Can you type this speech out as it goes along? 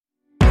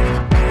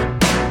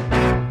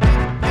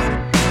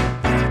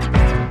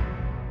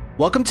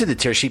Welcome to the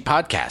Tearsheet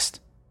Podcast.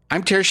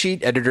 I'm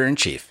Tearsheet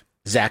Editor-in-Chief,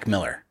 Zach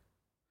Miller.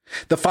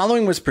 The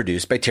following was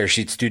produced by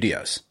Tearsheet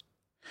Studios.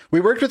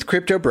 We worked with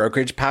crypto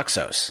brokerage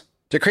Paxos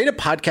to create a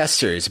podcast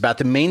series about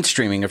the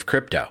mainstreaming of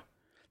crypto,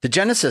 the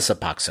genesis of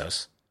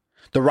Paxos,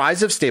 the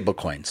rise of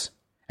stablecoins,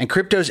 and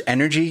crypto's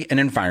energy and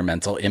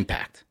environmental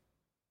impact.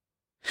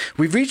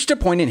 We've reached a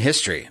point in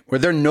history where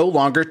there are no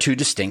longer two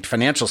distinct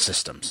financial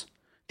systems,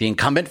 the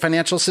incumbent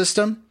financial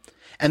system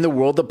and the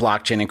world of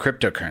blockchain and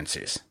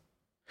cryptocurrencies.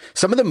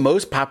 Some of the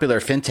most popular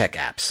fintech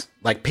apps,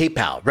 like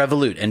PayPal,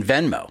 Revolut, and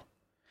Venmo,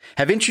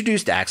 have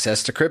introduced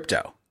access to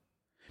crypto.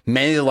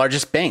 Many of the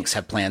largest banks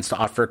have plans to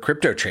offer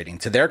crypto trading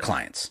to their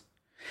clients.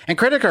 And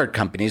credit card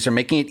companies are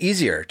making it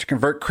easier to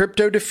convert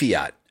crypto to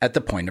fiat at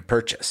the point of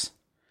purchase.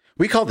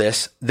 We call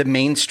this the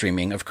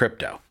mainstreaming of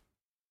crypto.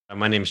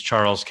 My name is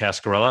Charles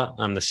Cascarilla.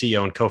 I'm the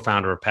CEO and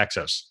co-founder of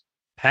Paxos.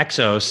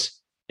 Paxos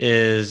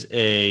is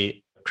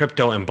a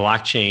crypto and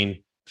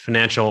blockchain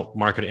financial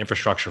market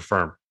infrastructure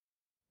firm.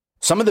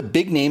 Some of the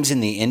big names in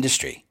the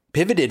industry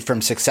pivoted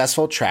from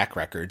successful track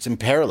records in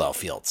parallel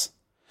fields,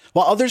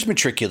 while others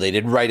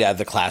matriculated right out of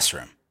the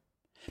classroom.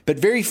 But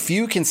very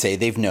few can say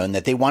they've known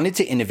that they wanted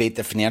to innovate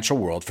the financial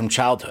world from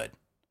childhood.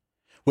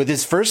 With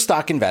his first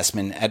stock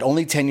investment at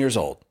only 10 years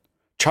old,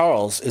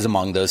 Charles is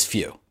among those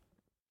few.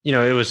 You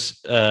know, it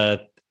was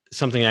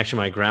something actually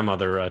my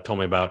grandmother told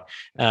me about,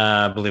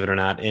 believe it or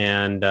not.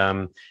 And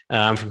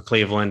I'm from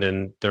Cleveland,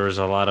 and there was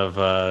a lot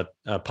of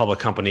public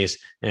companies,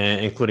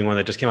 including one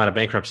that just came out of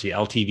bankruptcy,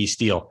 LTV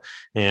Steel.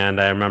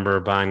 And I remember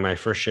buying my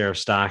first share of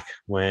stock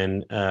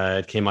when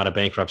it came out of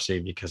bankruptcy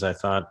because I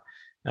thought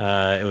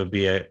it would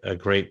be a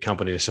great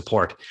company to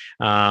support.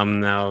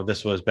 Now,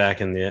 this was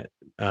back in the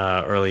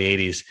early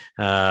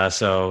 80s.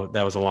 So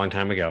that was a long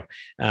time ago.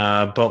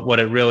 But what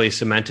it really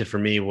cemented for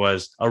me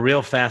was a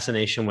real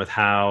fascination with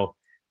how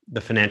the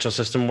financial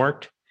system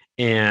worked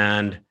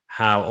and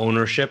how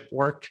ownership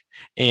worked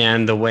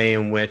and the way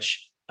in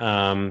which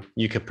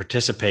you could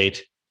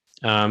participate,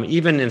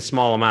 even in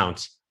small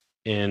amounts,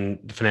 in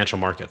the financial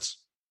markets.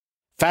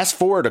 Fast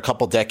forward a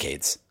couple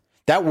decades,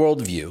 that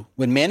worldview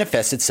would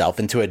manifest itself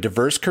into a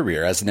diverse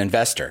career as an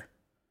investor.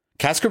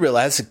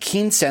 Cascarilla has a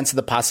keen sense of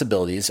the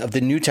possibilities of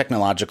the new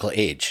technological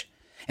age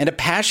and a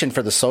passion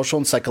for the social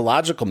and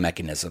psychological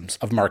mechanisms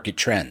of market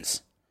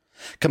trends.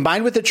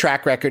 Combined with a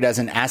track record as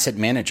an asset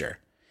manager,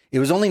 it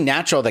was only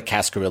natural that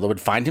Cascarilla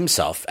would find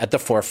himself at the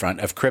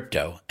forefront of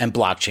crypto and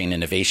blockchain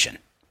innovation.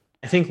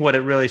 I think what it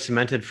really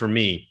cemented for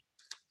me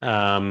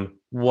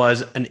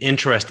was an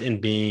interest in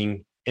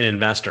being an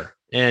investor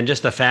and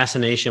just a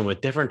fascination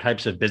with different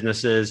types of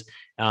businesses,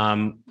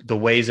 the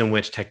ways in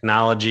which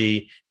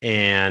technology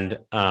and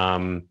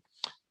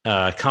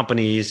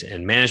companies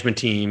and management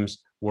teams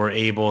were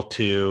able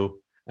to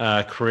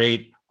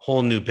create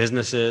whole new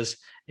businesses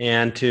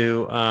and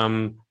to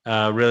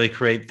really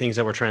create things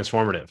that were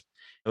transformative.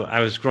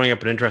 I was growing up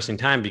at an interesting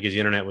time because the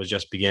internet was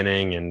just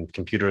beginning and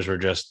computers were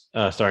just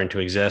starting to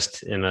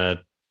exist in a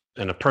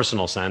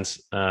personal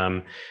sense,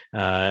 in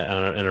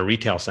a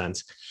retail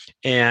sense.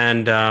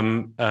 And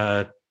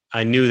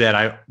I knew that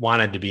I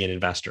wanted to be an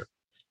investor.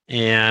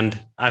 And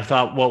I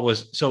thought what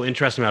was so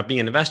interesting about being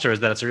an investor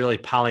is that it's a really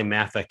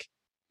polymathic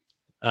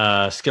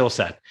skill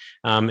set.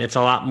 It's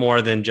a lot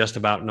more than just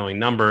about knowing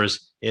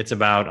numbers. It's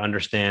about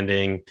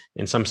understanding,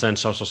 in some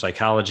sense, social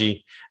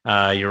psychology,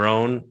 your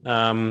own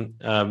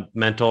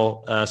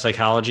mental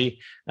psychology,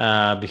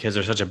 because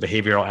there's such a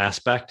behavioral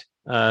aspect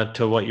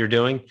to what you're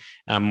doing.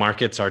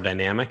 Markets are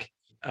dynamic.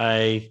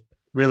 I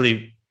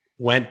really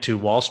went to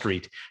Wall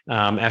Street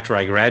after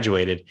I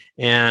graduated,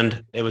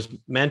 and it was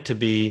meant to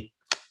be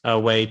a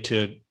way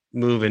to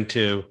move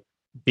into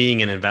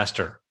being an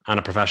investor on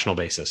a professional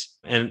basis.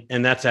 And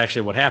that's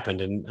actually what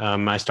happened. And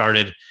I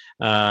started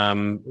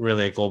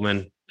really at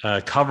Goldman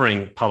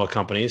covering public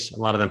companies, a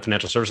lot of them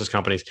financial services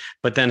companies,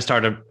 but then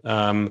started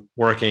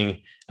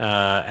working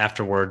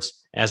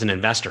afterwards as an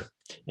investor.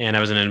 And I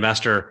was an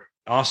investor,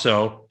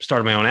 also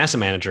started my own asset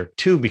manager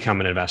to become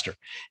an investor.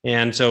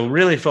 And so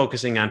really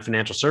focusing on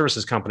financial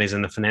services companies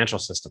in the financial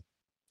system.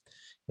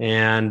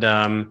 And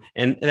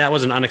that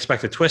was an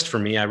unexpected twist for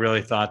me. I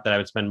really thought that I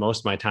would spend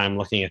most of my time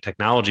looking at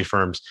technology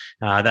firms.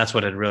 That's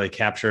what had really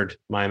captured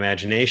my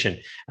imagination.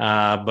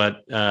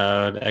 But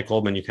at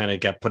Goldman, you kind of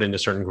get put into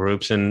certain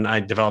groups, and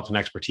I developed an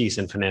expertise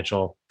in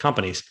financial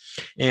companies.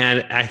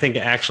 And I think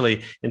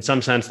actually, in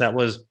some sense, that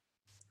was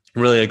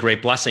really a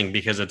great blessing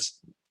because it's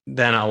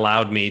then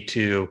allowed me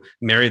to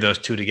marry those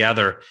two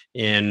together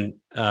in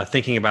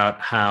thinking about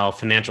how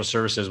financial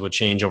services would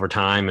change over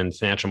time and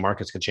financial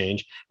markets could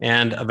change,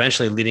 and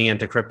eventually leading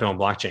into crypto and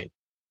blockchain.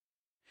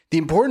 The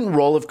important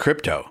role of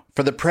crypto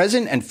for the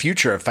present and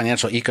future of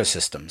financial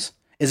ecosystems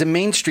is a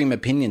mainstream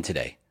opinion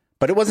today,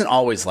 but it wasn't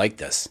always like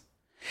this.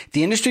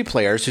 The industry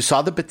players who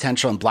saw the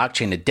potential in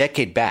blockchain a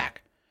decade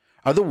back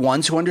are the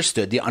ones who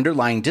understood the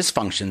underlying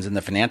dysfunctions in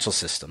the financial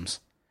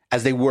systems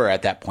as they were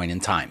at that point in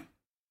time.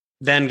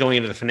 Then going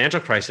into the financial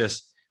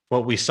crisis,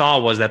 what we saw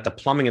was that the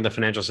plumbing of the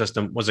financial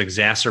system was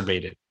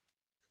exacerbated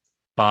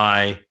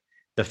by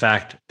the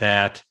fact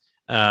that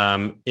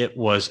it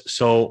was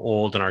so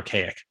old and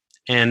archaic.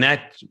 And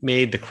that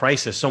made the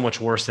crisis so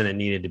much worse than it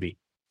needed to be.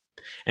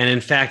 And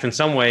in fact, in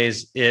some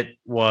ways, it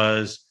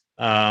was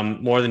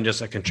more than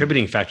just a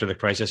contributing factor to the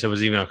crisis. It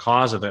was even a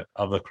cause of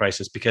the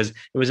crisis, because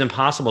it was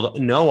impossible to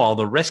know all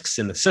the risks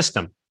in the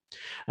system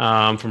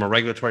from a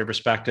regulatory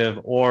perspective,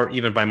 or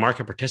even by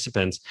market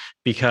participants,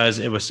 because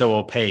it was so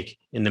opaque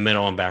in the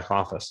middle and back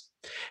office.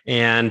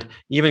 And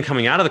even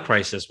coming out of the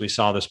crisis, we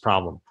saw this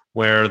problem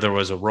where there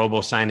was a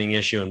robo-signing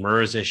issue and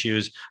MERS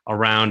issues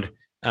around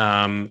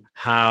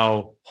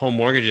how home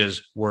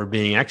mortgages were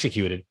being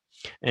executed.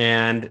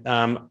 And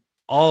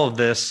all of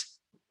this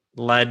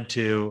led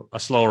to a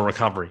slower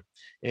recovery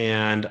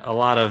and a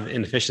lot of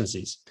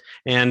inefficiencies.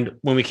 And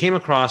when we came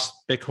across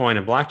Bitcoin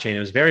and blockchain, it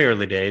was very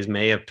early days,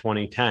 May of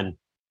 2010.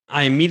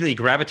 I immediately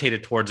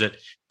gravitated towards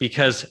it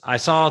because I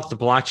saw the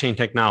blockchain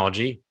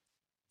technology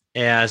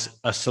as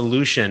a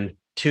solution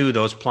to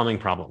those plumbing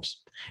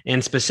problems.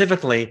 And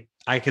specifically,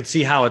 I could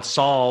see how it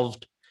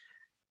solved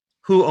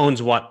who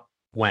owns what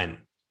when.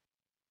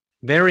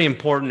 Very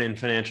important in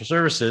financial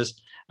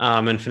services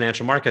and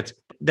financial markets.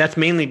 That's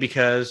mainly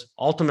because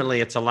ultimately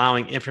it's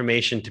allowing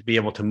information to be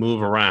able to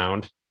move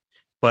around,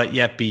 but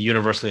yet be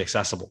universally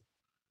accessible.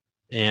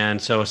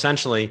 And so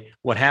essentially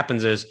what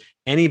happens is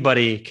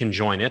anybody can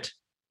join it,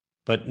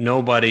 but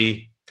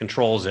nobody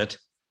controls it,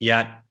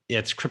 yet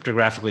it's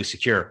cryptographically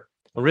secure.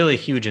 A really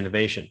huge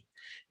innovation.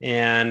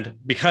 And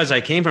because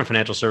I came from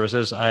financial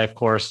services, I, of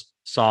course,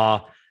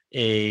 saw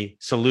a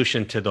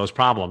solution to those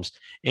problems.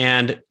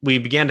 And we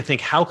began to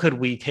think, how could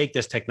we take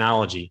this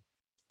technology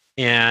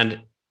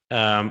and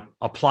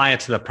apply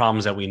it to the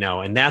problems that we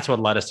know? And that's what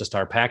led us to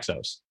start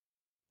Paxos.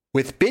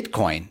 With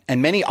Bitcoin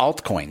and many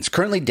altcoins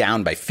currently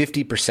down by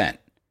 50%,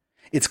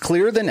 it's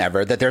clearer than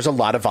ever that there's a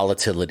lot of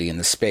volatility in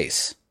the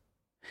space.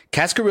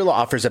 Cascarilla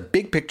offers a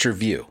big picture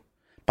view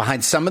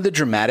behind some of the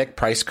dramatic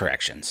price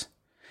corrections,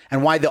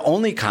 and why the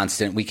only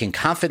constant we can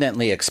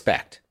confidently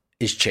expect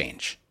is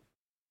change.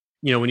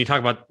 You know, when you talk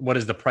about what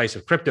is the price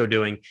of crypto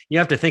doing, you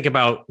have to think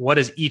about what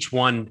does each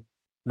one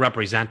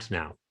represent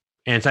now.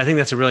 And so I think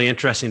that's a really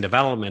interesting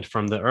development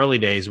from the early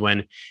days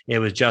when it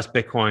was just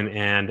Bitcoin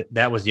and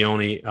that was the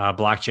only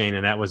blockchain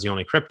and that was the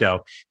only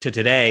crypto, to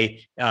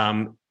today,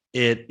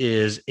 it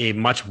is a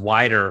much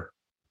wider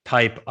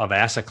type of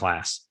asset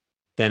class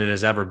than it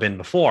has ever been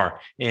before.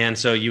 And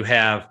so you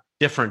have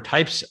different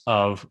types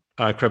of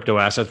crypto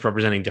assets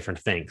representing different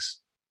things.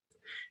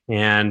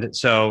 And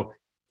so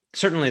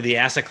certainly the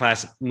asset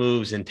class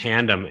moves in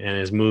tandem and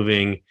is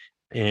moving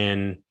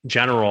in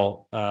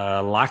general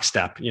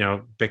lockstep. You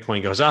know,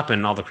 Bitcoin goes up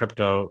and all the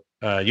crypto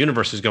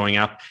universe is going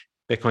up.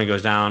 Bitcoin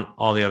goes down,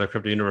 all the other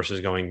crypto universe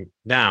is going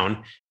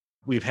down.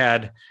 We've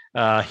had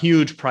a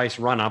huge price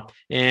run up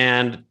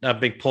and a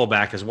big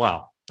pullback as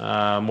well,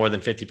 more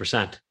than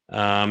 50%.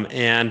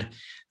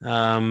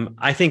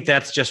 I think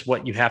that's just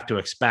what you have to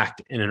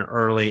expect in an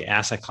early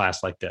asset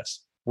class like this,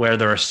 where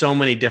there are so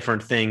many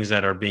different things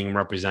that are being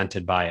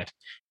represented by it.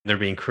 They're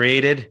being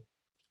created,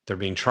 they're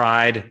being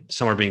tried,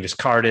 some are being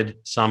discarded,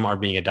 some are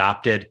being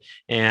adopted.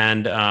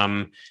 And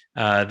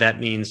that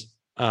means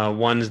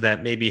ones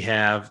that maybe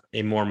have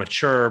a more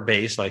mature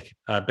base, like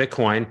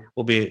Bitcoin,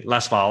 will be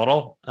less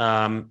volatile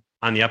on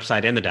the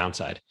upside and the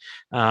downside.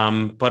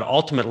 But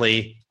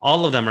ultimately,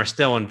 all of them are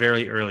still in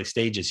very early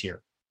stages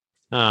here.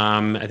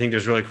 I think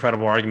there's really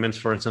credible arguments,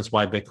 for instance,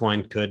 why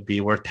Bitcoin could be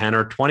worth 10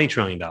 or $20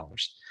 trillion.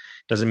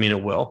 Doesn't mean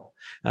it will,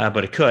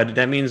 but it could.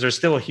 That means there's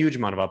still a huge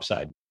amount of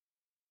upside.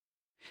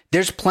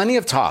 There's plenty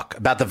of talk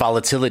about the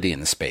volatility in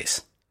the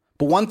space,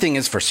 but one thing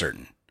is for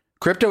certain.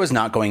 Crypto is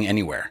not going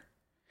anywhere.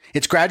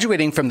 It's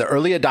graduating from the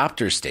early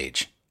adopters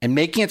stage and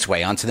making its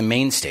way onto the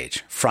main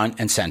stage, front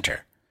and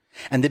center.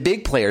 And the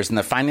big players in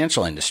the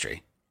financial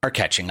industry are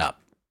catching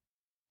up.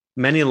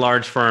 Many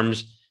large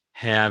firms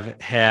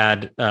have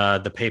had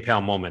the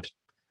PayPal moment,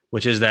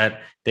 which is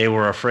that they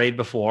were afraid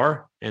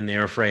before and they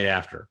were afraid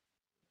after.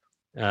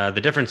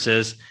 The difference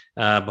is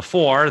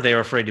before they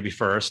were afraid to be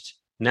first.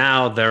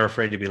 Now they're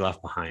afraid to be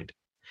left behind.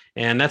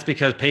 And that's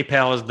because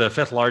PayPal is the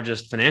fifth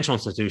largest financial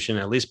institution,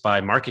 at least by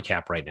market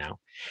cap right now.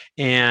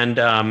 And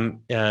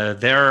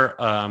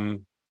their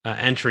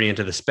entry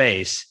into the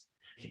space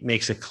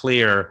makes it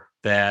clear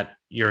that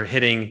you're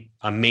hitting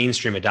a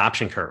mainstream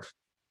adoption curve.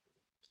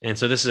 And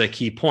so this is a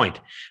key point.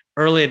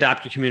 Early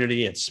adopter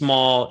community, it's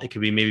small. It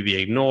could be maybe be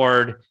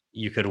ignored.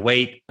 You could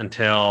wait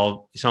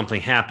until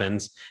something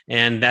happens.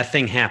 And that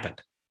thing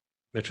happened,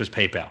 which was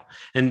PayPal.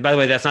 And by the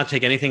way, that's not to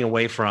take anything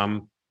away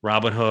from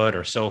Robinhood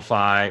or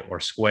SoFi or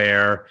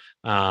Square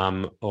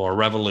or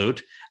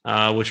Revolut,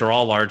 which are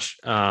all large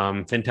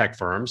fintech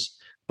firms,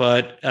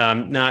 but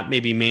not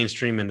maybe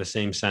mainstream in the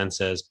same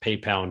sense as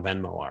PayPal and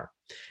Venmo are.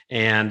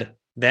 And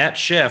that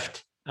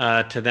shift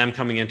to them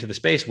coming into the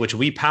space, which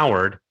we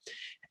powered,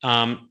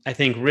 I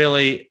think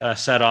really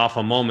set off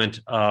a moment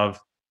of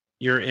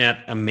you're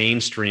at a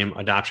mainstream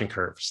adoption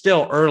curve,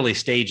 still early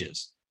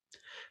stages,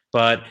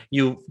 but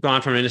you've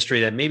gone from an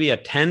industry that maybe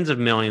had tens of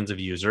millions of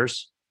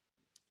users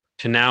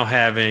to now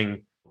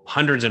having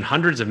hundreds and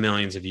hundreds of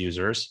millions of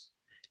users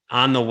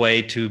on the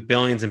way to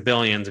billions and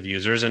billions of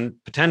users, and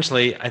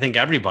potentially, I think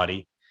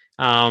everybody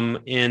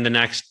in the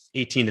next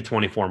 18 to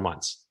 24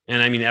 months.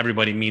 And I mean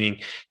everybody, meaning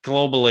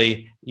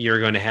globally, you're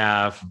going to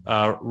have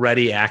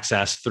ready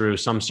access through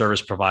some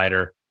service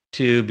provider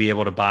to be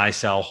able to buy,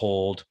 sell,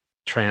 hold,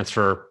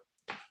 transfer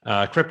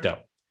crypto.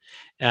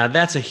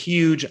 That's a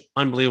huge,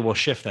 unbelievable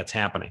shift that's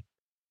happening.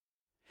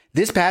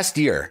 This past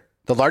year,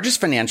 the largest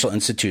financial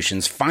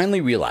institutions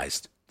finally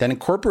realized that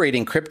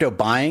incorporating crypto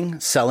buying,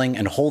 selling,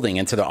 and holding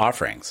into their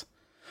offerings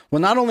will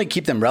not only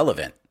keep them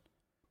relevant,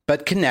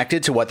 but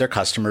connected to what their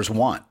customers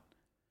want.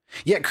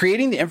 Yet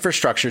creating the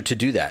infrastructure to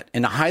do that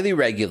in a highly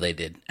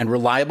regulated and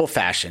reliable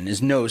fashion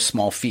is no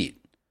small feat.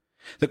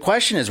 The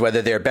question is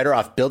whether they are better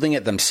off building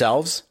it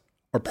themselves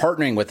or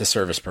partnering with a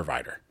service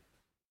provider.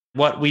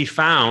 What we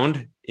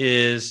found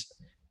is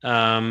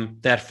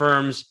that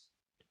firms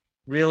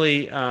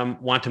really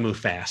want to move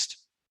fast.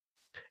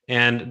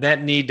 And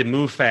that need to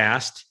move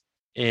fast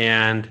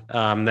and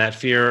that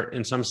fear,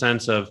 in some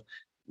sense, of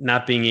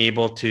not being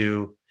able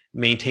to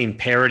maintain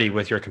parity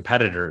with your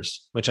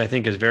competitors, which I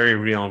think is very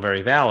real and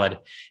very valid,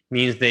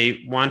 means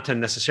they want to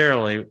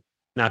necessarily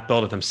not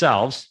build it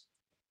themselves.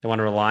 They want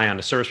to rely on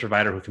a service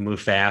provider who can move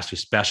fast, who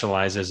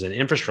specializes in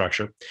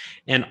infrastructure.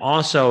 And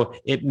also,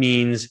 it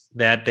means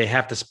that they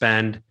have to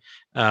spend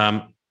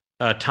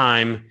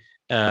time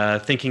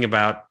thinking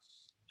about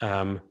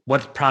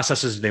what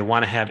processes they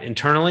want to have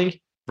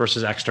internally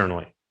versus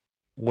externally.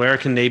 Where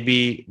can they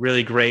be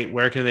really great?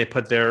 Where can they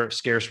put their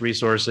scarce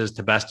resources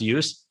to best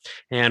use?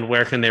 And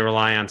where can they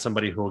rely on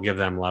somebody who will give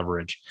them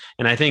leverage?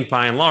 And I think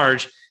by and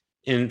large,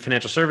 in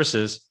financial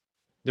services,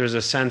 there's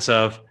a sense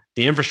of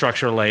the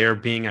infrastructure layer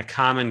being a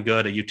common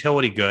good, a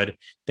utility good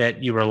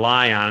that you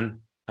rely on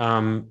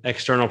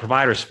external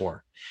providers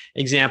for.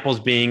 Examples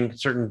being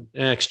certain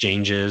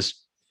exchanges,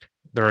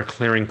 there are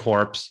clearing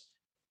corps,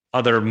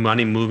 other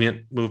money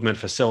movement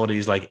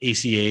facilities like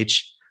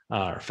ACH,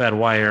 or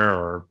FedWire,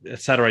 or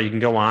et cetera, you can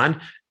go on,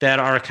 that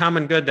are a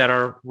common good that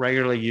are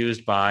regularly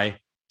used by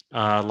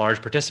large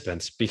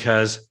participants.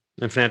 Because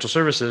in financial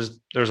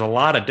services, there's a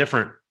lot of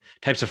different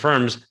types of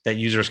firms that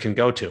users can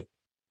go to.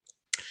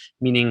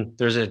 Meaning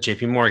there's a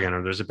JP Morgan,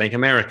 or there's a Bank of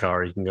America,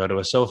 or you can go to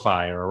a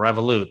SoFi or a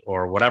Revolut,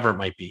 or whatever it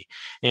might be.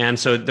 And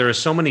so there are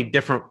so many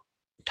different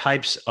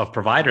types of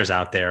providers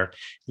out there,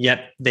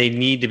 yet they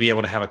need to be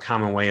able to have a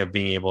common way of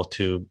being able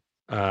to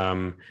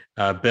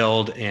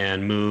build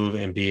and move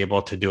and be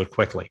able to do it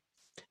quickly.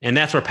 And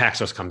that's where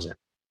Paxos comes in.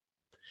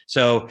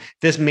 So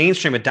this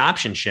mainstream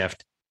adoption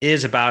shift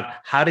is about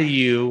how do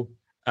you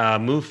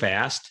move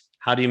fast?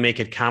 How do you make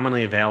it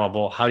commonly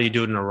available? How do you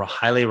do it in a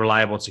highly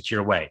reliable and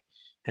secure way?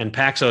 And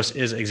Paxos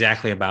is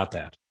exactly about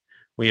that.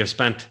 We have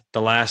spent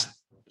the last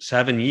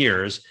 7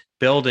 years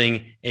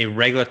building a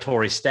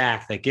regulatory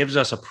stack that gives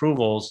us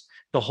approvals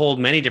to hold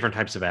many different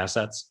types of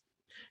assets,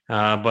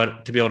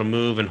 but to be able to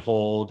move and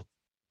hold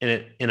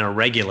in a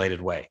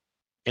regulated way,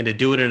 and to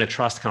do it in a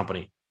trust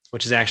company,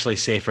 which is actually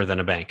safer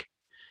than a bank.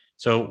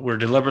 So we're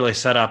deliberately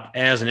set up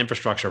as an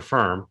infrastructure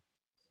firm,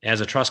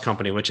 as a trust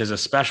company, which is a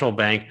special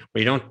bank where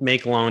you don't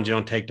make loans, you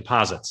don't take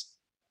deposits.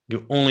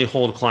 You only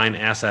hold client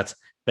assets,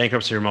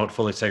 bankruptcy remote,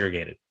 fully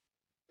segregated.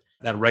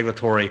 That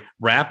regulatory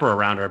wrapper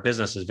around our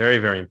business is very,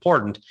 very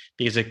important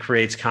because it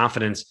creates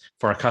confidence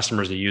for our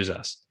customers to use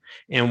us.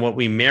 And what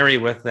we marry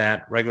with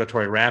that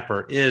regulatory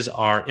wrapper is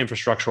our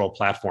infrastructural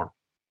platform.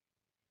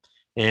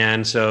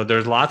 And so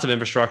there's lots of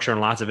infrastructure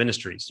and lots of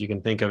industries. You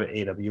can think of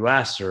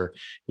AWS, or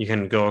you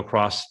can go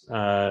across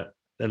and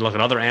look at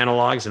other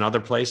analogs in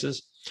other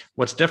places.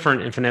 What's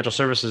different in financial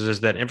services is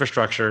that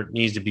infrastructure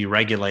needs to be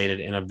regulated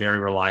in a very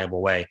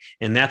reliable way.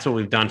 And that's what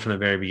we've done from the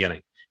very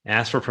beginning.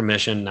 Ask for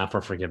permission, not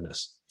for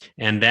forgiveness.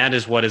 And that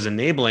is what is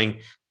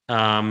enabling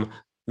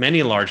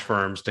many large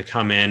firms to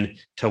come in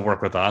to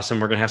work with us. And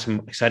we're going to have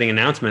some exciting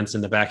announcements in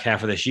the back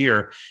half of this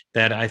year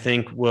that I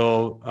think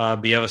will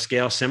be of a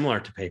scale similar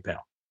to PayPal.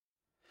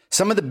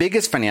 Some of the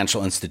biggest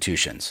financial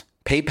institutions,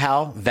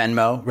 PayPal,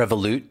 Venmo,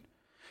 Revolut,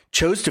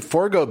 chose to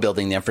forego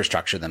building the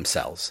infrastructure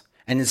themselves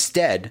and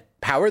instead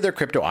power their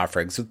crypto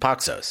offerings with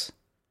Paxos.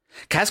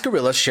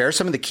 Cascarilla shares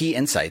some of the key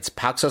insights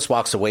Paxos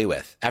walks away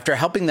with after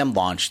helping them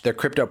launch their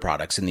crypto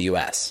products in the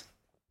US.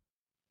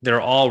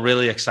 They're all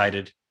really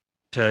excited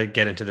to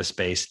get into the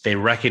space. They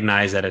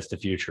recognize that it's the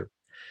future.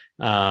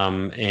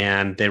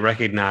 And they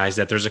recognize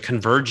that there's a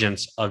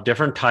convergence of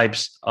different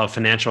types of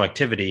financial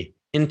activity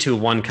into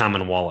one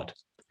common wallet.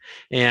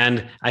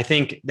 And I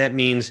think that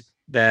means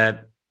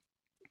that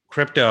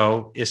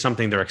crypto is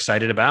something they're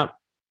excited about,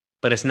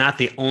 but it's not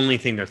the only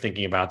thing they're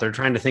thinking about. They're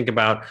trying to think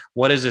about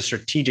what is the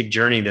strategic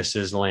journey this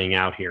is laying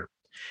out here.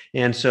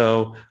 And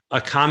so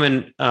a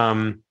common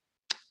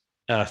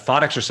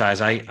thought exercise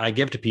I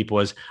give to people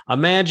is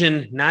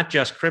imagine not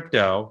just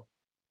crypto,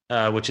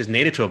 which is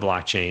native to a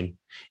blockchain,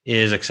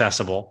 is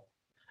accessible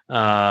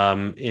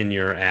in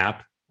your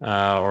app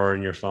or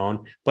in your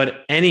phone,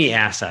 but any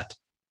asset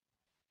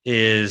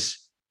is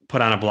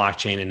put on a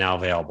blockchain and now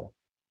available.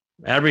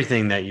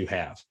 Everything that you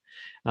have.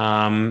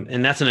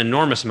 And that's an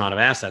enormous amount of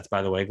assets,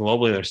 by the way.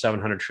 Globally, there's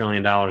 $700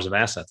 trillion of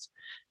assets.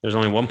 There's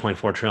only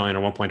 1.4 trillion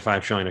or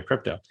 1.5 trillion of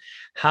crypto.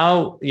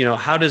 How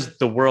does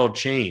the world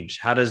change?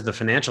 How does the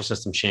financial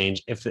system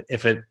change if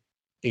it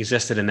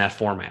existed in that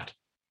format?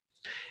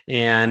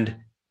 And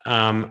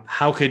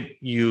how could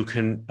you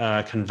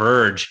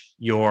converge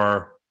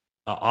your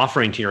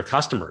offering to your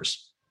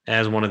customers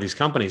as one of these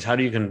companies? How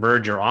do you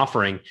converge your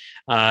offering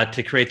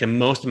to create the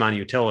most amount of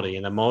utility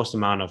and the most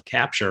amount of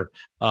capture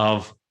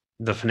of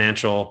the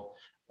financial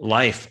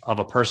life of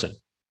a person?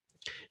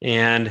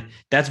 And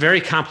that's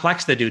very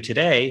complex to do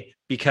today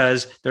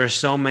because there are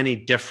so many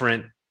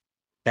different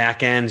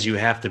back ends you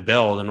have to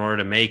build in order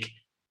to make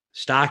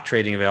stock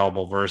trading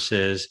available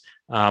versus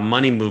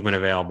money movement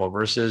available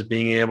versus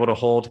being able to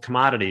hold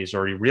commodities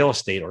or real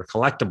estate or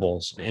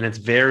collectibles. And it's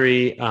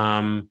very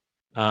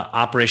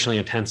operationally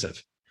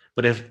intensive.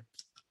 But if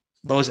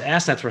those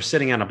assets were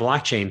sitting on a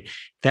blockchain,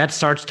 that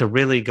starts to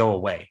really go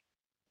away.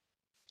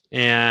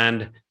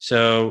 And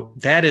so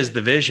that is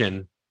the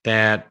vision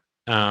that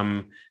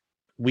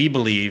we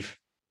believe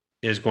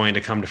is going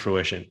to come to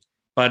fruition.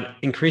 But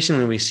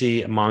increasingly, we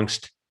see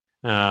amongst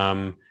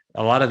a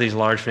lot of these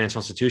large financial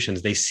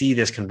institutions, they see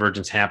this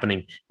convergence happening,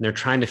 and they're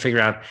trying to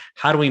figure out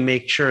how do we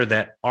make sure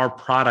that our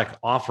product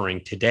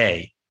offering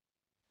today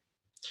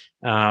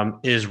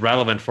is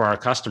relevant for our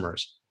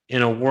customers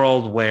in a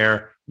world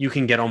where you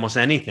can get almost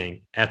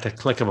anything at the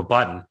click of a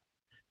button,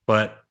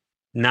 but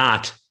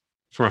not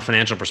from a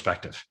financial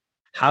perspective.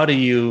 How do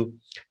you,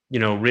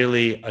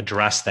 really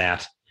address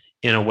that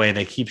in a way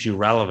that keeps you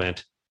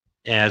relevant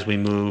as we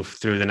move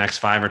through the next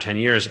 5 or 10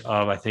 years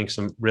of, I think,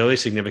 some really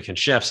significant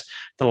shifts,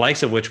 the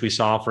likes of which we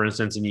saw, for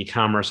instance, in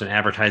e-commerce and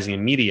advertising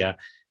and media,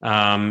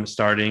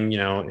 starting,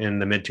 in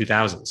the mid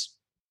 2000s.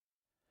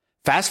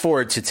 Fast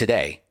forward to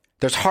today,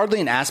 there's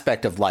hardly an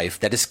aspect of life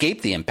that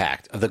escaped the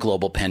impact of the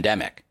global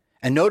pandemic,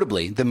 and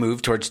notably the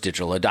move towards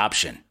digital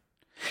adoption.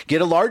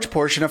 Yet a large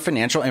portion of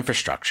financial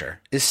infrastructure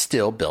is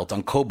still built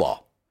on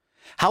COBOL.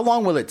 How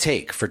long will it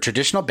take for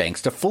traditional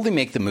banks to fully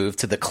make the move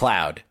to the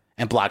cloud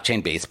and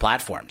blockchain-based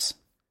platforms?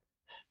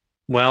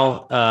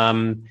 Well,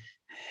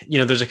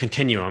 there's a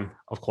continuum,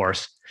 of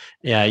course.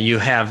 Yeah, you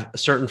have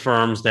certain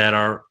firms that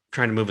are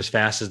trying to move as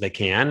fast as they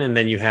can, and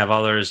then you have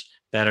others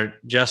that are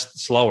just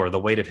slower. The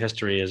weight of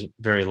history is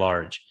very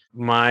large.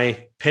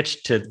 My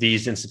pitch to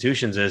these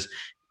institutions is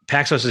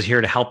Paxos is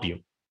here to help you.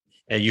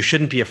 You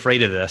shouldn't be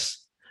afraid of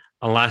this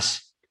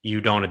unless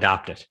you don't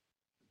adopt it,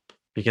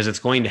 because it's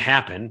going to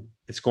happen.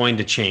 It's going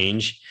to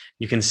change.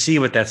 You can see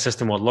what that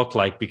system will look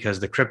like because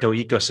the crypto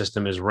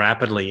ecosystem is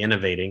rapidly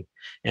innovating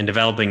and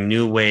developing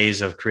new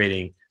ways of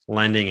creating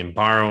lending and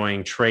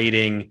borrowing,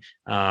 trading,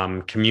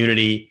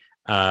 community,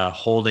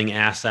 holding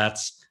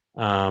assets,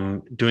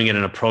 doing it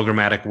in a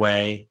programmatic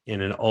way,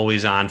 in an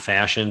always-on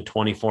fashion,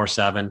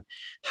 24/7.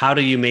 How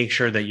do you make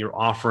sure that you're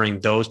offering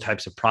those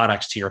types of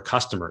products to your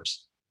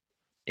customers?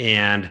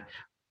 And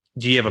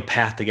do you have a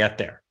path to get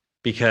there?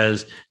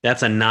 Because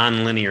that's a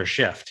non-linear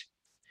shift.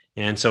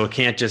 And so it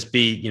can't just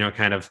be,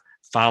 kind of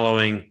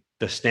following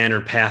the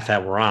standard path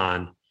that we're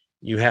on.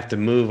 You have to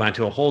move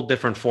onto a whole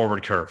different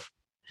forward curve.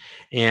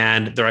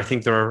 And I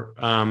think there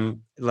are,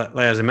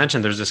 as I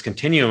mentioned, there's this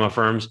continuum of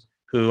firms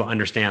who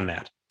understand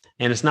that.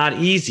 And it's not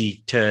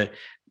easy to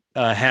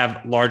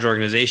have large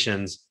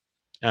organizations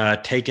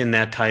take in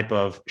that type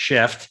of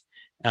shift,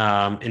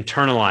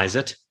 internalize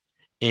it,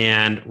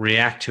 and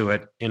react to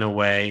it in a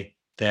way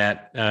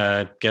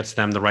that gets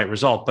them the right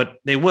result. But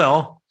they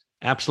will.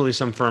 Absolutely,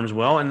 some firms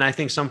will, and I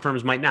think some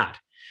firms might not,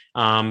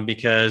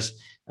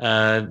 because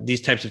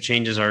these types of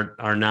changes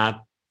are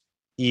not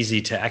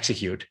easy to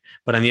execute.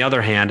 But on the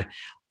other hand,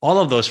 all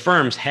of those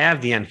firms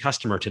have the end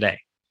customer today.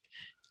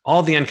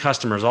 All the end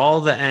customers,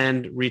 all the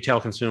end retail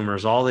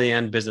consumers, all the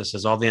end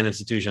businesses, all the end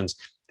institutions,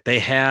 they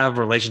have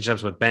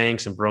relationships with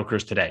banks and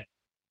brokers today.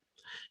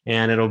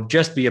 And it'll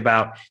just be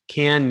about,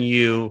 can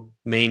you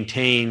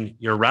maintain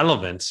your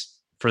relevance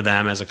for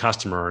them as a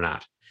customer or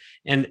not?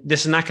 And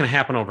this is not going to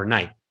happen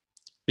overnight,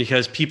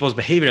 because people's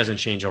behavior doesn't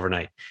change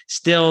overnight.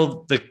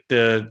 Still,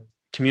 the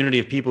community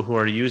of people who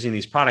are using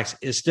these products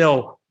is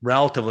still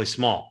relatively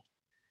small.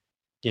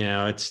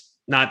 It's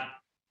not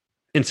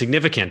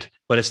insignificant,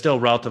 but it's still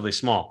relatively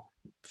small,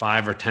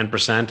 5 or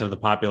 10% of the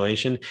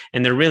population,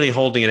 and they're really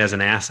holding it as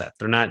an asset.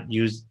 They're not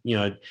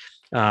they're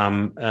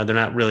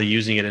not really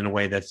using it in a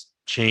way that's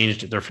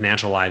changed their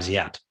financial lives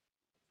yet.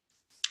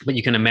 But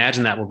you can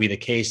imagine that will be the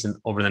case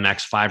over the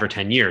next 5 or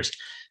 10 years.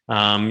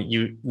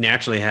 You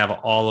naturally have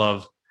all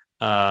of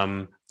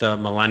the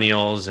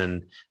millennials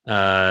and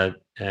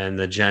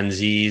the Gen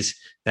Zs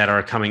that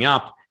are coming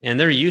up, and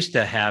they're used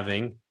to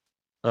having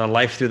a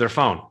life through their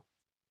phone.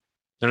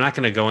 They're not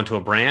going to go into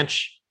a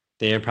branch.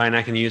 They're probably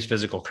not going to use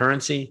physical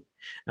currency.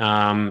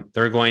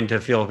 They're going to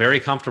feel very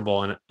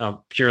comfortable in a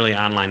purely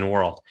online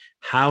world.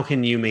 How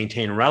can you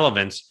maintain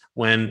relevance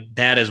when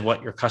that is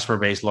what your customer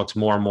base looks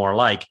more and more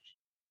like?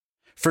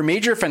 For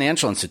major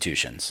financial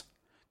institutions,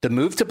 the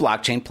move to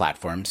blockchain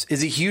platforms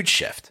is a huge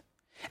shift,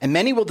 and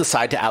many will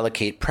decide to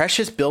allocate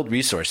precious build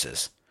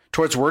resources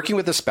towards working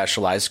with a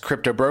specialized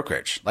crypto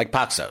brokerage like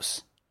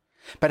Paxos.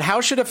 But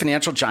how should a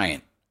financial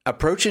giant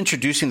approach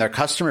introducing their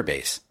customer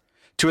base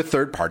to a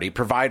third-party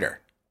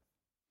provider?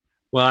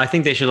 Well, I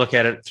think they should look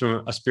at it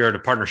through a spirit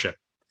of partnership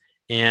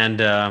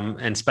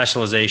and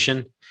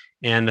specialization,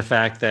 and the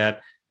fact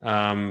that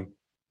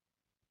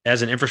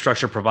as an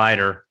infrastructure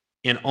provider,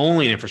 and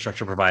only an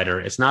infrastructure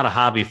provider, it's not a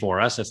hobby for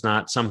us. It's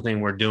not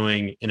something we're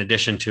doing in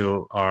addition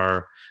to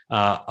our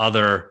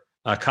other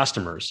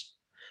customers.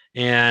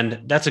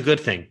 And that's a good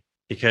thing,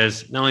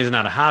 because not only is it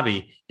not a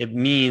hobby, it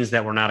means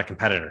that we're not a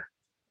competitor.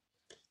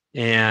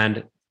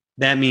 And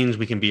that means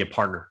we can be a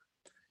partner.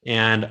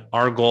 And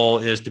our goal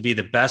is to be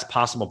the best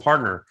possible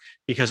partner,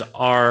 because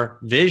our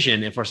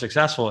vision, if we're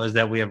successful, is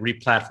that we have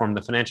replatformed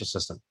the financial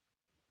system.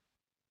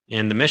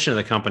 And the mission of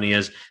the company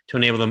is to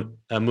enable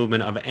the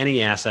movement of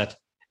any asset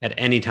at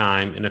any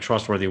time in a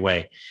trustworthy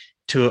way.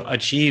 To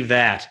achieve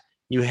that,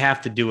 you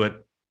have to do it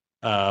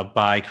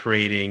by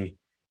creating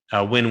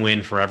a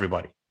win-win for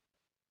everybody.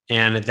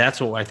 And that's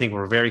what I think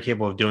we're very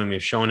capable of doing.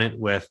 We've shown it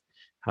with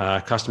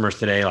customers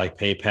today like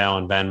PayPal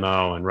and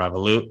Venmo and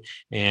Revolut,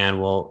 and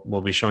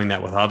we'll be showing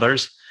that with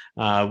others.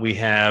 We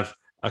have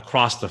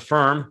across the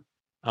firm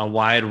a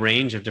wide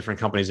range of different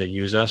companies that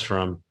use us,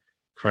 from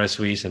Credit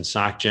Suisse and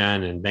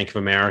SocGen and Bank of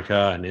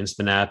America and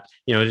Instinet.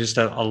 Just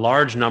a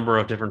large number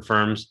of different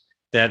firms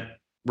that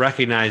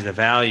recognize the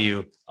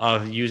value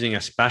of using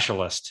a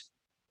specialist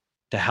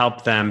to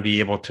help them be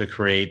able to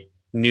create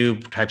new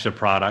types of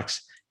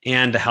products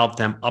and to help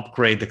them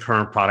upgrade the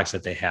current products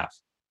that they have.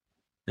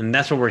 And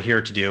that's what we're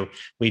here to do.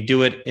 We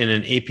do it in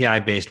an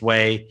API-based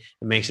way.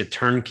 It makes a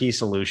turnkey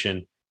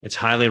solution. It's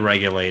highly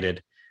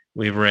regulated.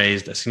 We've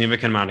raised a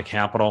significant amount of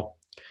capital,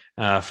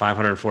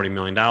 $540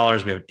 million.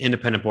 We have an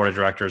independent board of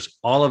directors.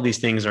 All of these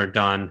things are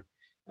done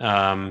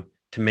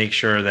to make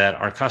sure that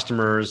our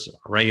customers,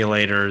 our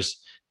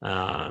regulators,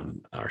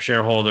 our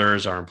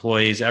shareholders, our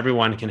employees,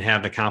 everyone can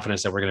have the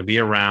confidence that we're going to be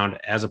around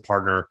as a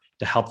partner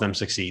to help them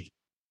succeed.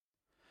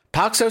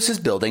 Paxos is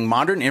building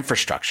modern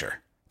infrastructure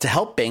to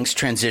help banks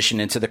transition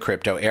into the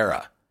crypto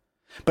era.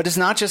 But it's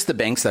not just the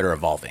banks that are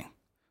evolving.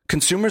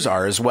 Consumers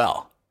are as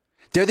well.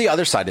 They're the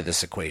other side of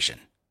this equation.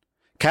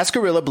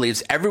 Cascarilla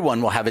believes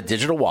everyone will have a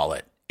digital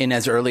wallet in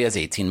as early as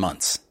 18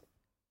 months.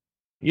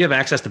 You have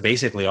access to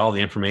basically all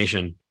the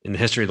information in the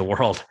history of the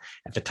world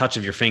at the touch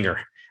of your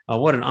finger.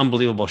 What an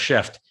unbelievable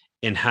shift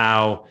in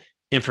how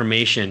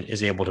information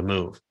is able to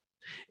move.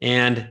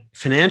 And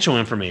financial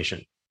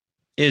information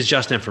is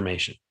just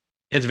information.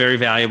 It's very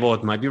valuable.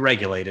 It might be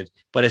regulated,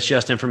 but it's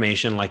just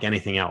information like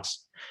anything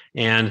else.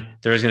 And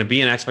there is going to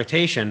be an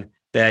expectation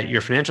that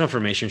your financial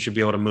information should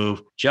be able to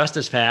move just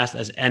as fast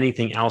as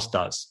anything else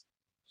does.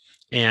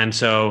 And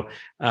so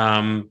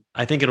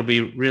I think it'll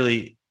be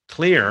really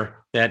clear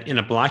that in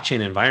a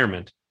blockchain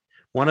environment,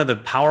 one of the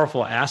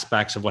powerful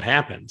aspects of what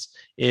happens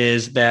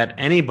is that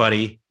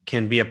anybody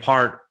can be a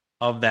part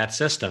of that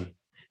system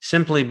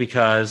simply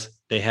because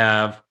they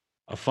have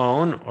a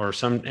phone or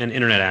an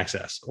internet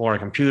access, or a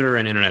computer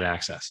and internet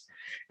access.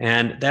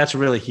 And that's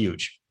really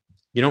huge.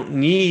 You don't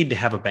need to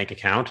have a bank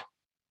account.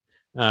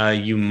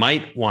 You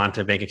might want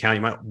a bank account.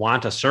 You might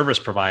want a service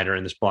provider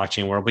in this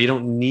blockchain world, but you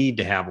don't need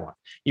to have one.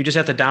 You just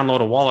have to download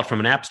a wallet from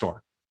an app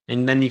store.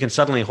 And then you can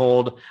suddenly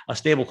hold a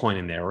stable coin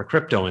in there, or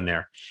crypto in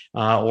there,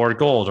 or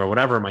gold, or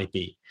whatever it might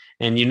be.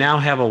 And you now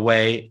have a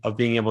way of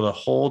being able to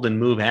hold and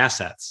move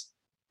assets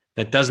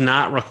that does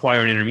not require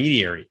an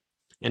intermediary.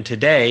 And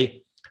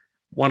today,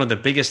 one of the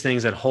biggest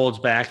things that holds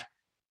back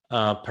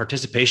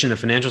participation in the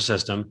financial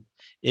system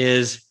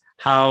is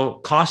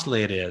how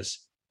costly it is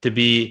to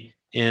be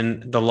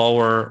in the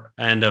lower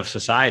end of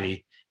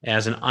society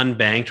as an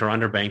unbanked or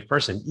underbanked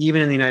person.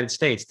 Even in the United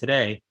States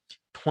today,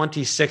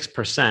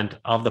 26%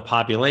 of the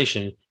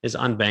population is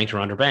unbanked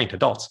or underbanked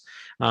adults.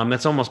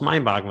 That's almost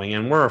mind-boggling,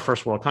 and we're a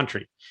first world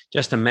country.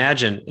 Just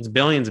imagine, it's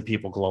billions of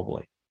people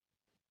globally.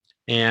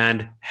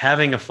 And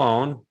having a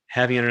phone,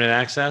 having internet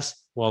access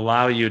will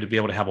allow you to be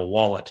able to have a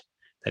wallet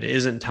that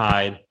isn't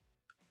tied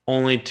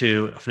only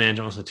to a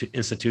financial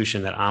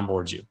institution that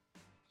onboards you.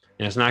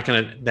 And it's not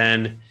going to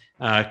then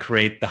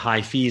create the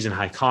high fees and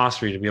high costs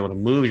for you to be able to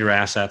move your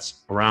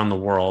assets around the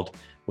world,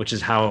 which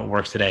is how it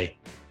works today.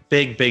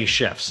 Big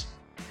shifts,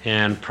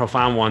 and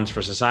profound ones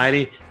for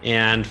society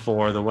and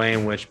for the way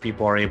in which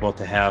people are able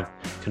to have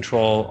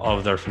control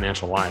of their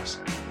financial lives.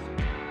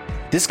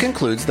 This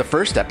concludes the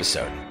first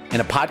episode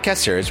in a podcast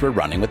series we're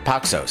running with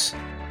Paxos.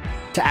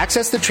 To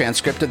access the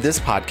transcript of this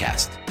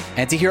podcast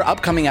and to hear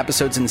upcoming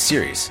episodes in the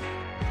series,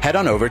 head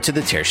on over to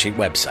the Tearsheet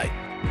website.